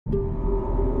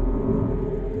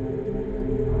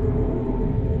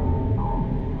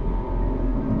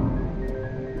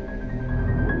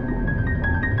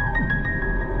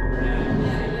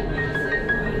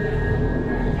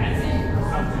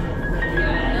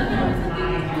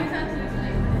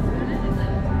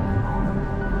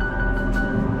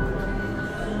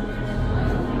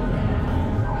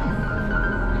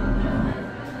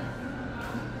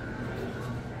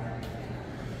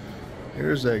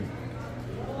deer's egg.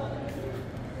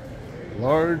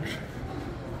 Large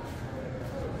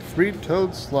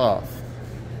three-toed sloth.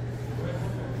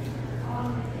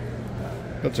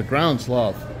 That's a ground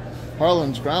sloth.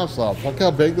 Harlan's ground sloth. Look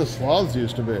how big the sloths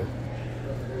used to be.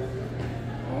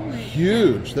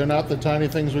 Huge. They're not the tiny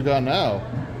things we got now.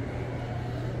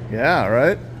 Yeah,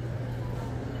 right?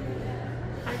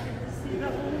 I can see the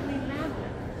only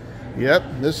mammoth. Yep,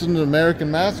 this is an American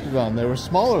mastodon. They were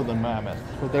smaller than mammoth,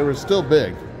 but they were still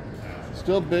big.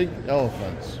 Still big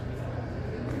elephants.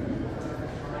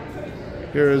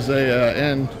 Here is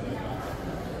a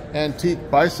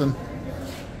antique bison.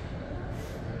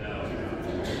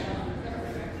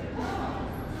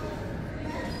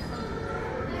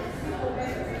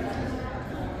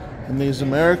 And these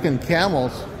American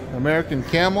camels, American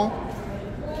camel,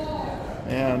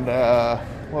 and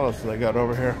what else do they got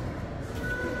over here?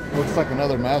 Looks like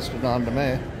another mastodon to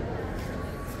me.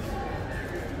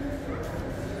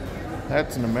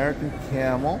 That's an American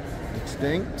camel,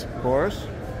 extinct, of course.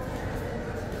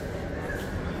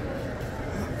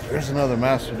 There's another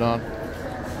mastodon,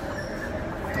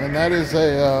 and that is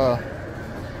a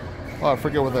oh, I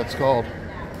forget what that's called.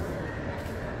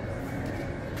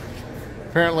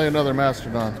 Apparently another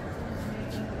mastodon.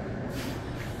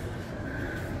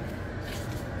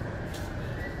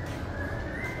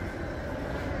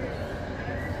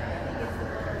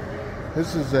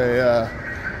 This is a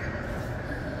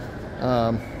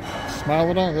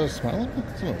Smilodon. Is that a Smilodon?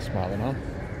 It's not a Smilodon.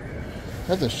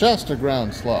 That's a Shasta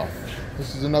ground sloth.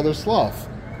 This is another sloth.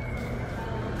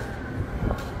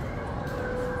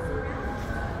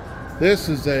 This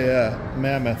is a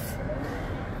mammoth.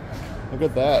 Look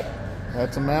at that.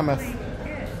 That's a mammoth.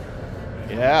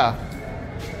 Yeah.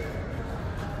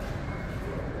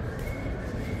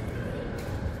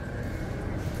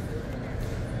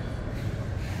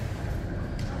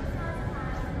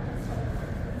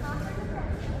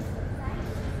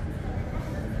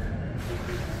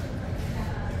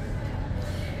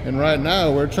 And right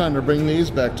now we're trying to bring these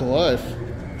back to life.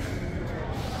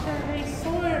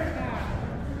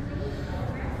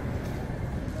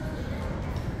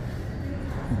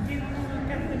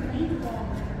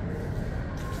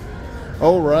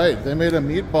 Oh, right. They made a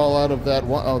meatball out of that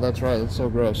one. Oh, that's right. That's so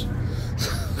gross.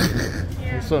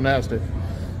 Yeah. It's so nasty.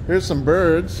 Here's some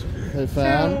birds they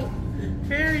found. So,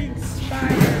 very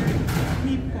inspired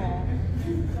meatball.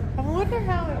 I wonder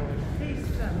how it would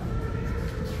taste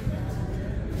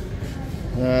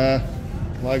though.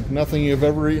 Like nothing you've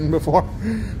ever eaten before.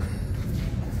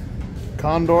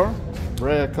 Condor,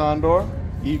 Brea condor,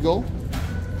 eagle,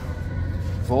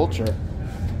 vulture,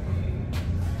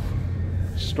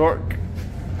 stork,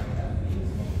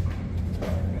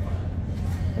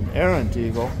 an errant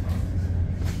eagle,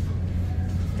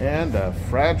 and a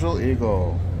fragile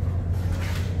eagle.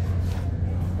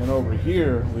 And over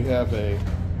here we have a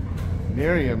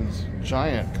Miriam's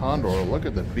giant condor. Look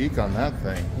at the beak on that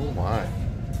thing. Oh my.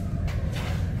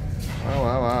 Wow,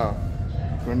 wow, wow.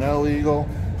 Grinnell eagle.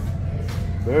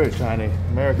 Very tiny.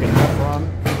 American Nephron.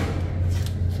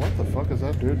 What the fuck is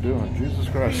that dude doing? Jesus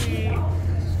Christ.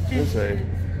 This is a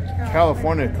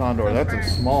California condor. That's a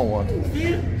small one.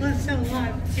 You listen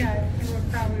live, yeah, you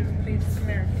would probably replace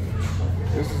American.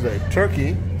 This is a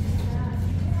turkey.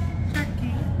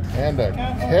 Turkey. And a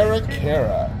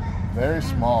caracara. Very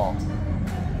small.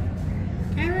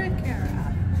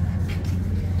 Caracara.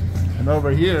 And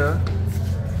over here,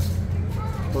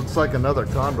 looks like another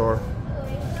condor.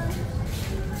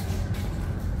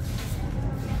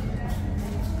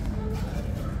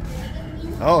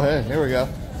 Oh, hey, here we go.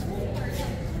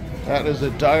 That is a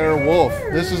dire wolf.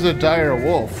 This is a dire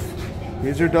wolf.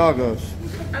 These are doggos.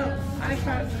 Oh, I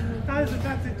thought I was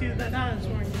about to do that. I was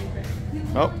wondering.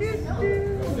 Oh.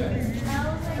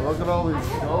 Look at all these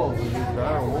skulls of these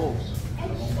dire wolves.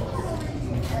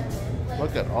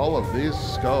 Look at all of these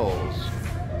skulls.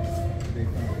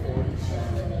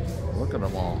 Look at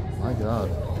them all. My God.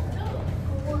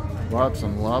 Lots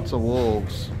and lots of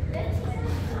wolves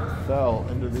fell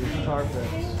into these tar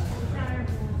pits.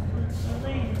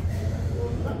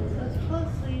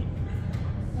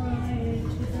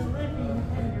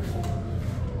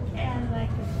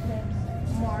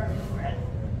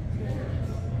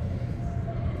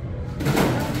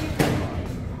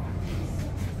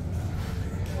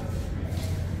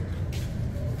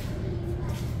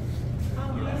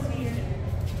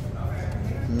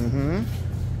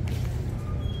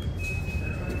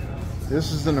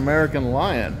 This is an American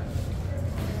lion.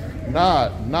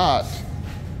 Not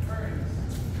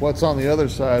what's on the other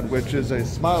side, which is a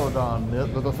Smilodon.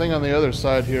 The thing on the other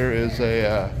side here is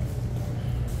a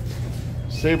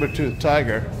saber-toothed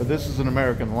tiger, but this is an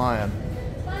American lion.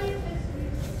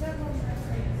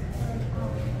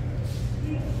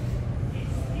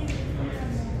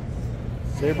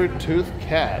 Saber-toothed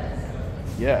cat.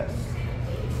 Yes.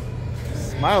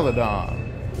 Smilodon.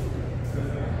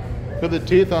 Look at the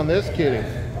teeth on this kitty.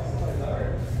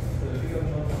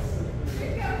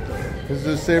 This is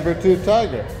a saber-toothed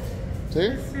tiger.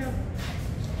 See?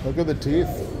 Look at the teeth.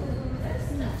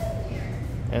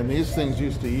 And these things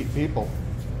used to eat people.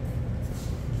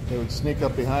 They would sneak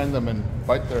up behind them and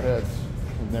bite their heads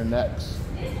and their necks.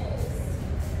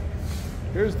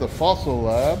 Here's the fossil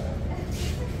lab.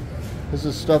 This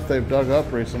is stuff they've dug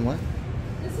up recently.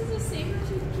 This is a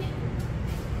saber-toothed kitten.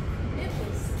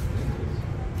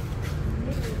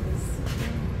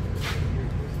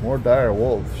 More dire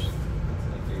wolves.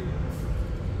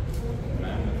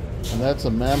 And that's a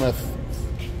mammoth,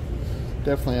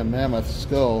 definitely a mammoth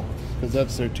skull, because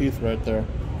that's their teeth right there.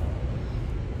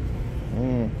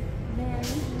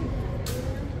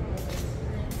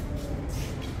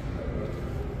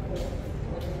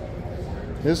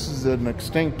 This is an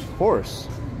extinct horse.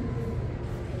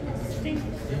 Extinct.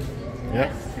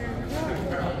 Yep.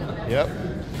 Yep.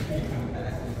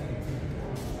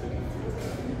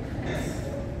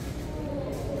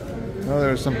 Oh,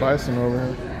 there's some bison over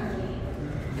here.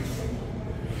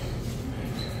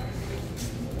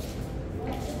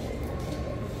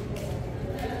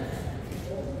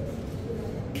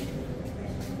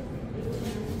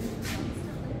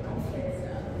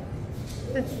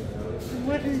 The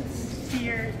wooden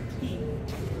spear teeth.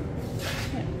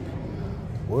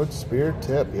 Wood spear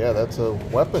tip. Yeah, that's a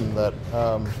weapon that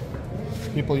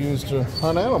people use to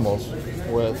hunt animals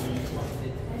with.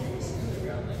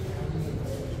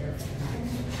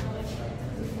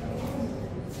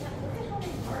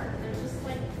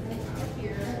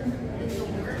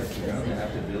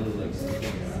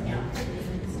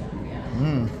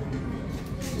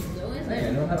 Hey,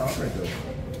 I know how to operate those.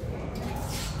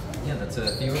 Yeah, that's a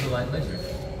theodolite laser.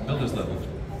 Builder's level.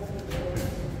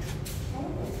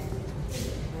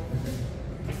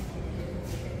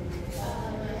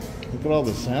 Look at all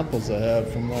the samples I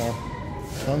have from there.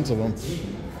 Tons of them.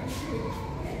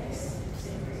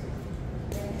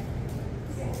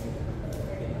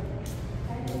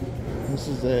 This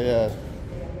is a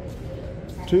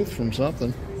tooth from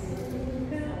something.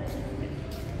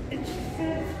 It's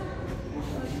the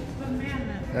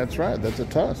mammoth. That's right, that's a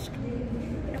tusk.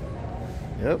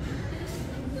 Yep.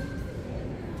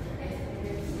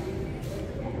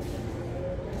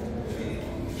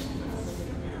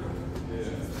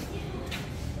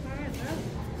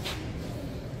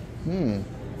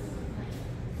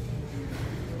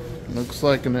 Looks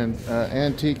like an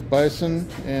antique bison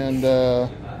and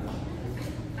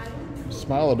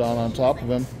Smilodon on top of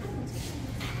him.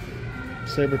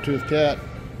 Saber-toothed cat.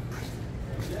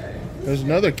 There's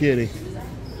another kitty.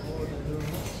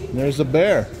 There's a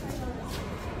bear.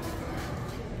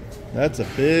 That's a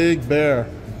big bear.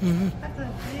 That's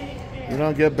a big bear. You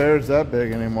don't get bears that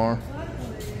big anymore.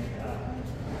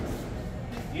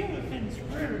 You have been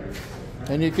screwed.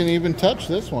 And you can even touch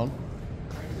this one.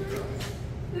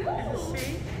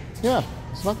 See? Yeah,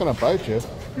 it's not going to bite you.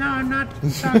 No, I'm not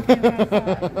talking about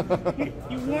that.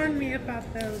 You warned me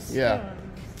about those. Yeah.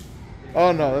 stones.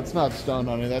 Oh no, that's not stone,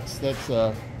 honey. That's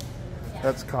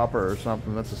copper or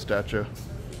something. That's a statue.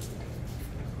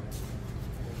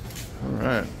 All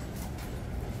right.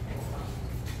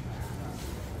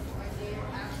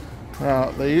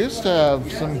 Now they used to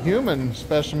have some human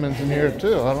specimens in here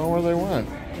too. I don't know where they went.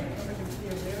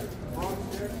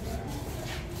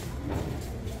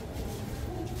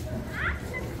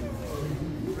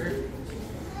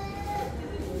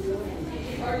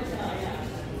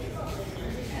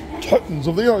 Titans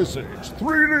of the Ice Age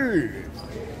 3D.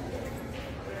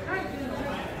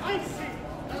 I see.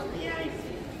 Yeah, I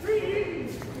see.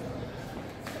 3D.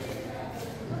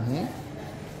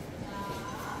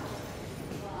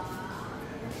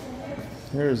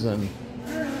 Here's an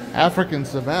African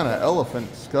savanna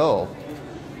elephant skull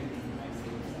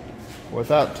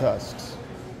without tusks.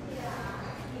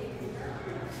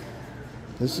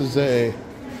 This is a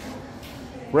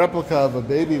replica of a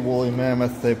baby woolly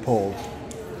mammoth they pulled.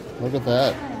 Look at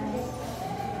that.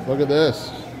 Look at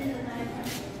this.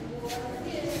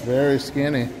 Very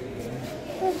skinny.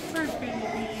 Oh, poor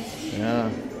baby. Yeah.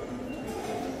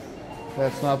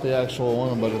 That's not the actual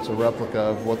one, but it's a replica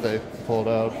of what they pulled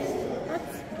out.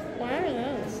 Why are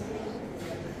those?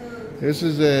 This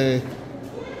is a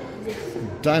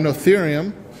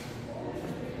Dinotherium.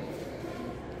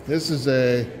 This is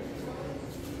a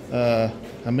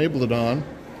Megalodon.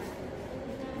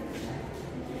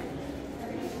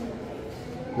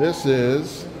 This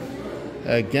is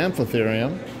a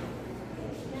Gamphotherium.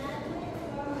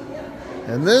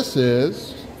 And this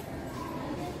is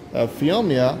a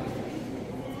Phiomia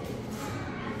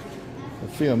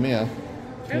Phiomia.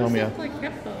 Those look like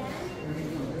hippos.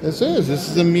 This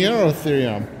is a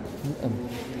Merotherium.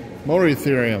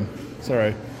 Moritherium.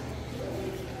 Sorry.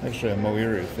 Actually, a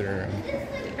Moeritherium.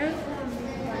 Those ones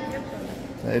look like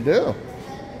hippos. They do.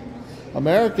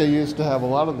 America used to have a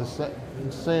lot of the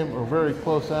same or very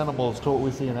close animals to what we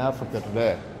see in Africa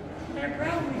today. They're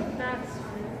probably faster.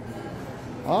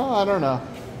 Oh, I don't know.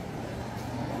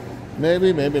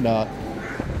 Maybe, maybe not.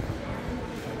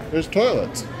 There's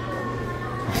toilets.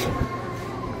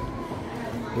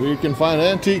 Where you can find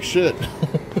antique shit.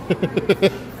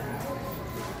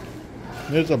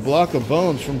 There's a block of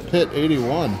bones from Pit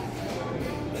 81.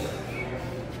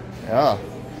 Yeah.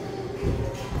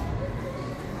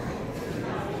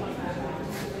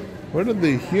 Where did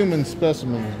the human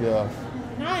specimens go?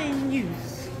 Not in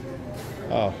use.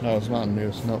 Oh, no, it's not in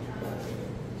use. Nope.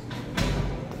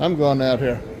 I'm going out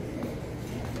here.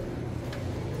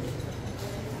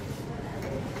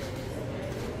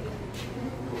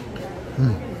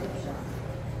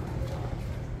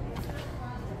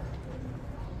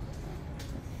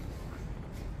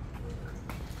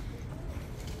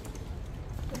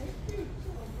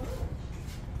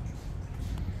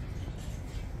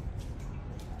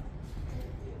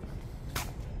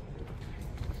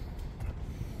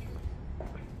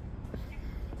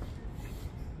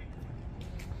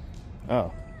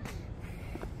 Oh.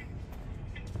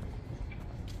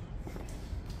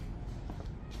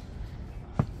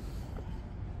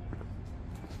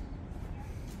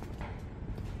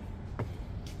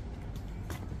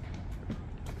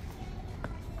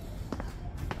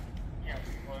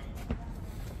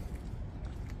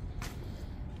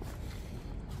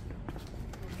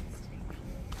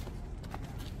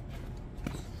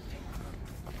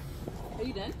 Are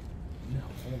you done?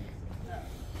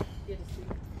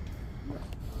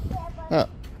 Oh.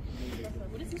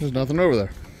 There's nothing over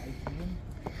there.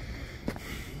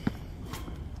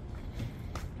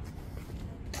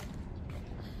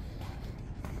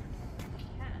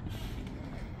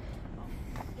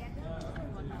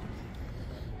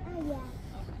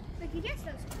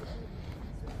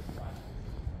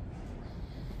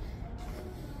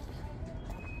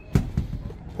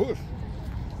 Push.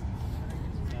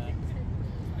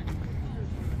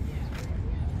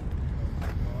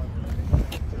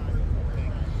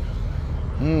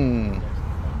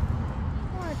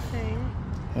 Poor thing.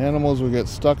 Animals would get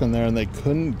stuck in there and they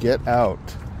couldn't get out.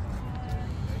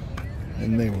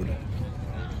 And they would.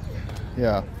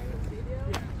 Yeah.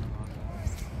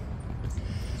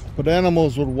 But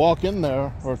animals would walk in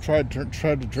there or try to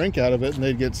drink out of it and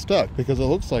they'd get stuck because it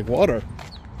looks like water.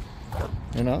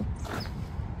 You know?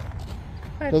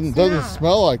 But Doesn't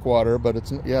smell like water, but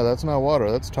it's, yeah, that's not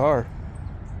water, that's tar.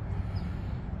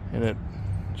 And it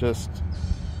just,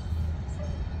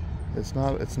 it's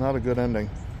not a good ending.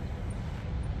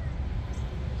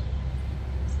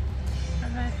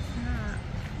 That's not.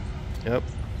 Yep.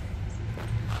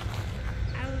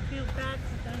 I would feel bad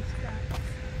for those guys.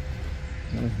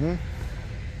 Mm-hmm.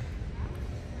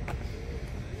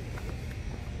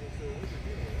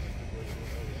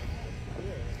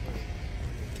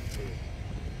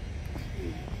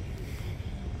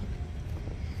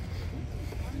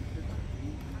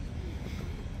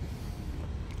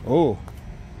 Oh,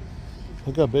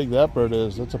 look how big that bird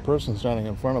is. That's a person standing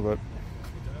in front of it.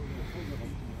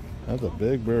 That's a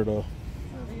big birdo.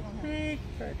 Big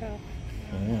birdo.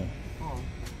 Yeah.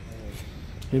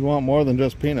 He'd want more than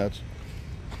just peanuts.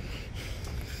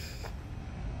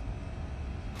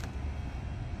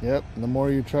 Yep, and the more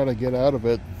you try to get out of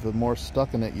it, the more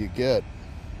stuck in it you get.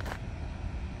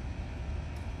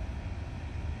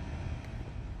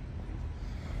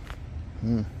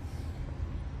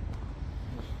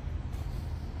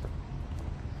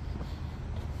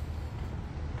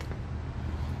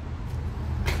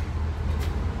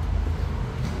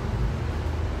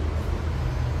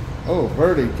 Oh,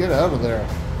 birdie, get out of there.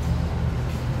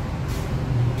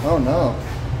 Oh no.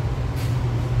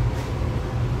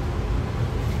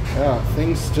 Yeah,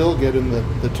 things still get in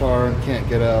the tar and can't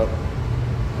get out.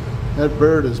 That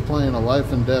bird is playing a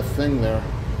life and death thing there.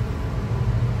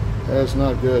 That's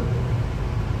not good.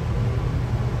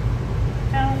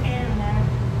 Don't get in there.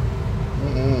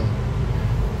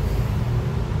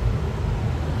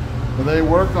 But they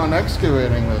work on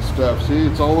excavating this stuff. See,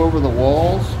 it's all over the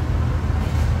walls.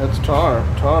 That's tar.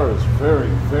 Tar is very,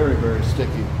 very, very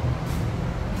sticky.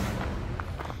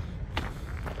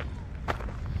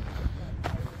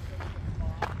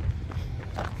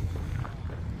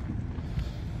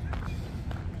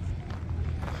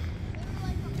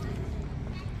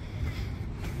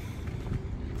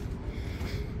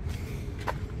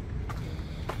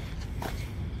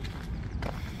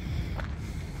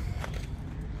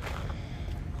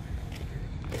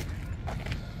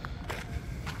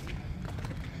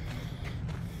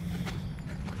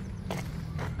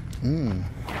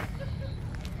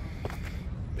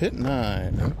 Pit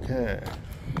 9, okay.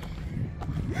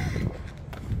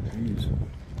 Jeez.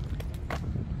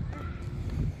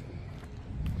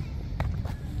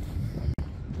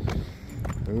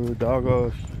 Ooh,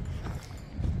 doggo,